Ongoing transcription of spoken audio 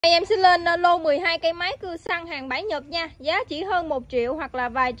Em sẽ lên lô 12 cây máy cưa xăng hàng bãi Nhật nha. Giá chỉ hơn 1 triệu hoặc là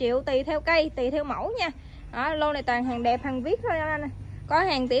vài triệu tùy theo cây, tùy theo mẫu nha. Đó, lô này toàn hàng đẹp, hàng viết thôi anh. Có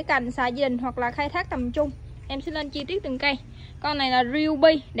hàng tỉa cành, xài gia đình hoặc là khai thác tầm trung. Em sẽ lên chi tiết từng cây. Con này là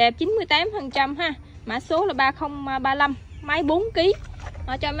Ruby, đẹp 98% ha. Mã số là 3035, máy 4kg.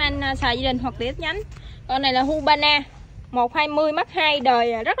 Đó, cho mấy anh xài gia đình hoặc tỉa nhánh. Con này là Hubana 120 mắc 2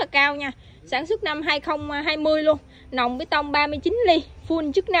 đời rất là cao nha. Sản xuất năm 2020 luôn. Nòng bê tông 39 ly,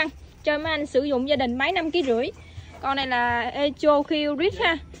 full chức năng cho mấy anh sử dụng gia đình, máy 5,5 kg. Con này là Echo Q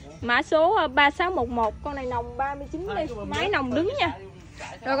ha. Mã số 3611, con này nòng 39 ly, máy nòng đứng nha.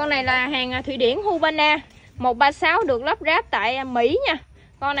 Rồi con này là hàng Thụy Điển Hubana 136 được lắp ráp tại Mỹ nha.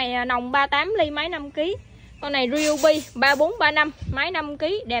 Con này nòng 38 ly, máy 5 kg. Con này Ryobi 3435, máy 5 kg,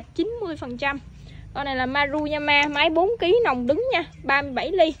 đẹp 90%. Con này là Maruyama, máy 4 kg, nòng đứng nha,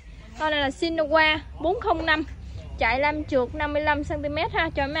 37 ly. Con này là Shinowa 405, chạy lam trượt 55 cm ha,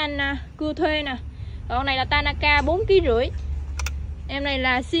 cho mấy anh cưa thuê nè. Con này là Tanaka 4,5 kg. Em này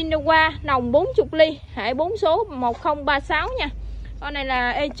là Shinowa nòng 40 ly, hệ 4 số 1036 nha. Con này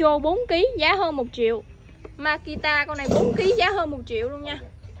là Echo 4 kg, giá hơn 1 triệu. Makita con này 4 kg, giá hơn 1 triệu luôn nha.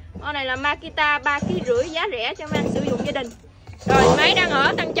 Con này là Makita 3,5 kg, giá rẻ cho mấy anh sử dụng gia đình. Rồi, máy đang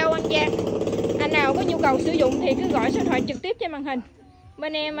ở Tân Châu, An Giang. Anh nào có nhu cầu sử dụng thì cứ gọi số điện thoại trực tiếp trên màn hình.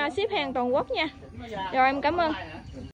 Bên em ship hàng toàn quốc nha. Rồi, em cảm ơn.